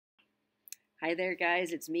Hi there,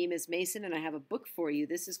 guys. It's me, Miss Mason, and I have a book for you.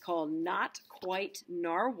 This is called Not Quite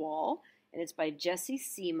Narwhal, and it's by Jessie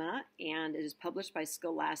Seema, and it is published by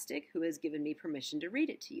Scholastic, who has given me permission to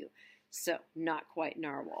read it to you. So, Not Quite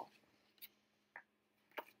Narwhal.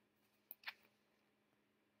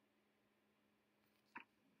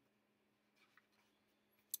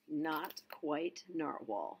 Not Quite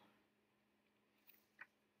Narwhal.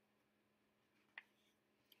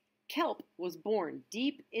 Kelp was born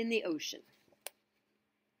deep in the ocean.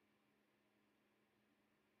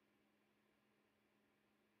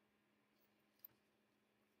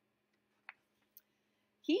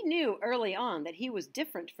 He knew early on that he was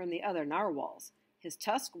different from the other narwhals. His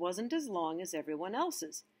tusk wasn't as long as everyone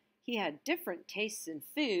else's. He had different tastes in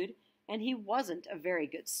food, and he wasn't a very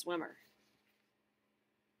good swimmer.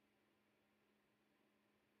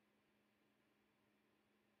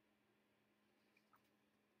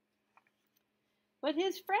 But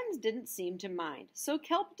his friends didn't seem to mind, so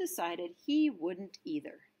Kelp decided he wouldn't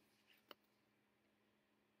either.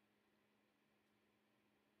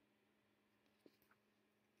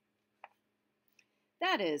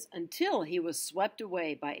 That is, until he was swept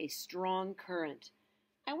away by a strong current.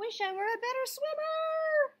 I wish I were a better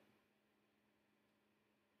swimmer!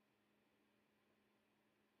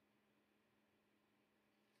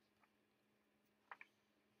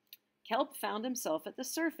 Kelp found himself at the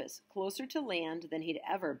surface, closer to land than he'd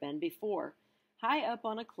ever been before. High up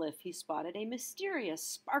on a cliff, he spotted a mysterious,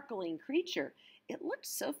 sparkling creature. It looked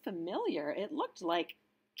so familiar. It looked like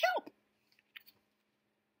Kelp!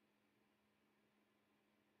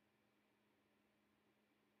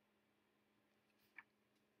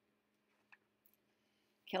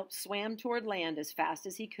 Kelp swam toward land as fast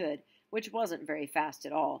as he could, which wasn't very fast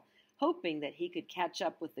at all, hoping that he could catch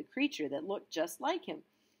up with the creature that looked just like him.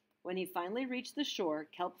 When he finally reached the shore,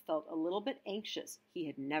 Kelp felt a little bit anxious. He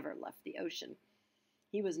had never left the ocean.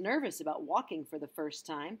 He was nervous about walking for the first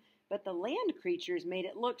time, but the land creatures made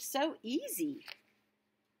it look so easy.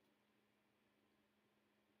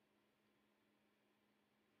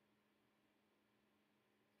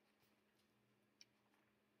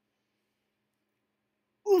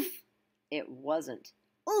 Oof! It wasn't.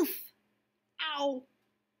 Oof! Ow!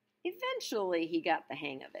 Eventually, he got the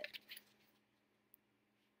hang of it.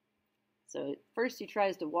 So first he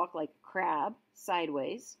tries to walk like a crab,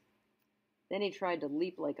 sideways. Then he tried to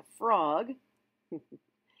leap like a frog.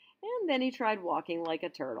 And then he tried walking like a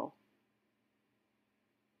turtle.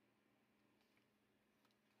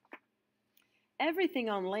 Everything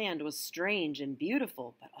on land was strange and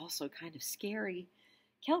beautiful, but also kind of scary.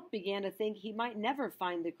 Kelp began to think he might never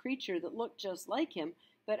find the creature that looked just like him,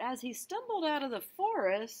 but as he stumbled out of the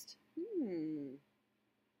forest,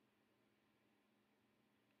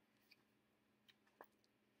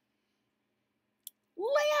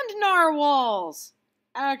 Land narwhals!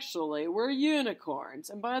 Actually, we're unicorns,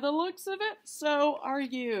 and by the looks of it, so are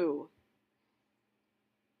you.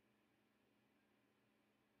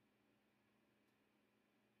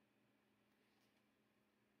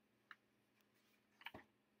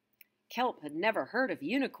 Kelp had never heard of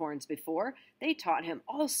unicorns before. They taught him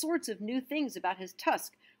all sorts of new things about his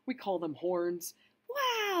tusk. We call them horns.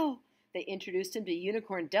 Wow! They introduced him to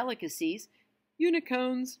unicorn delicacies,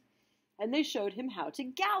 unicones, and they showed him how to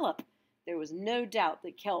gallop. There was no doubt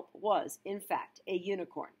that Kelp was, in fact, a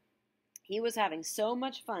unicorn. He was having so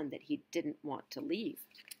much fun that he didn't want to leave.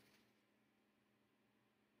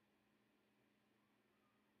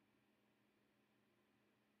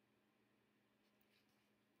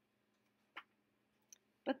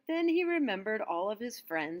 But then he remembered all of his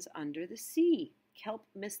friends under the sea. Kelp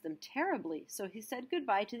missed them terribly, so he said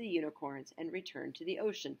goodbye to the unicorns and returned to the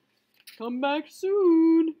ocean. Come back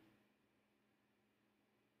soon!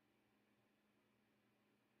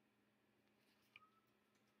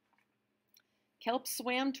 Kelp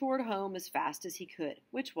swam toward home as fast as he could,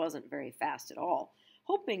 which wasn't very fast at all,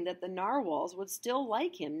 hoping that the narwhals would still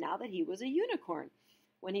like him now that he was a unicorn.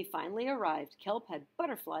 When he finally arrived, Kelp had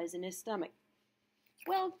butterflies in his stomach.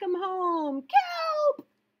 Welcome home, Kelp!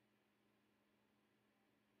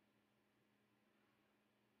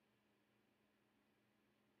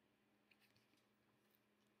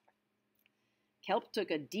 Kelp took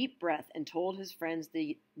a deep breath and told his friends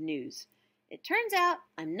the news. It turns out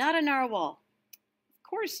I'm not a narwhal. Of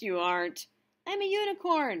course you aren't. I'm a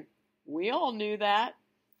unicorn. We all knew that.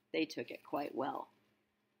 They took it quite well.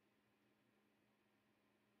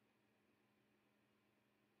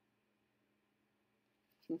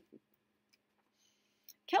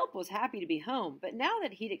 Kelp was happy to be home, but now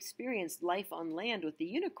that he'd experienced life on land with the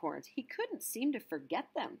unicorns, he couldn't seem to forget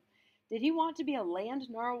them. Did he want to be a land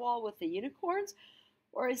narwhal with the unicorns?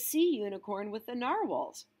 or a sea unicorn with the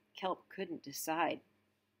narwhals? Kelp couldn't decide.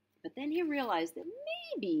 But then he realized that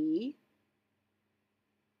maybe,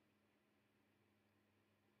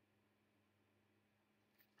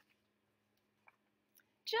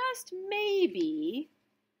 just maybe,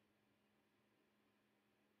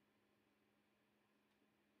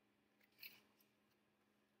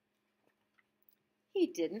 he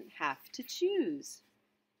didn't have to choose.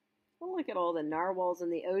 Well, look at all the narwhals in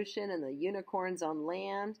the ocean and the unicorns on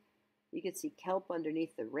land. You can see kelp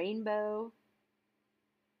underneath the rainbow.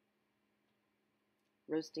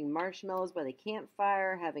 Roasting marshmallows by the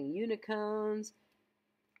campfire, having unicorns.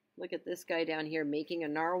 Look at this guy down here making a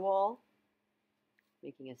narwhal,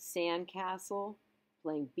 making a sand castle,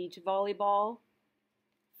 playing beach volleyball,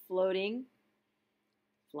 floating,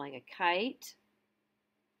 flying a kite.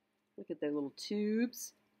 Look at their little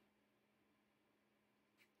tubes,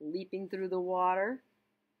 leaping through the water,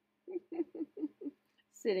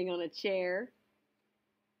 sitting on a chair.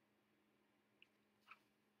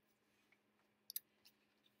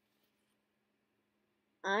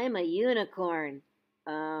 I'm a unicorn.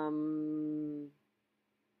 And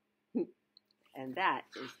that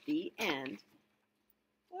is the end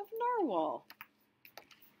of Narwhal.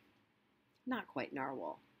 Not quite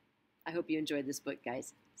Narwhal. I hope you enjoyed this book,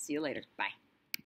 guys. See you later. Bye.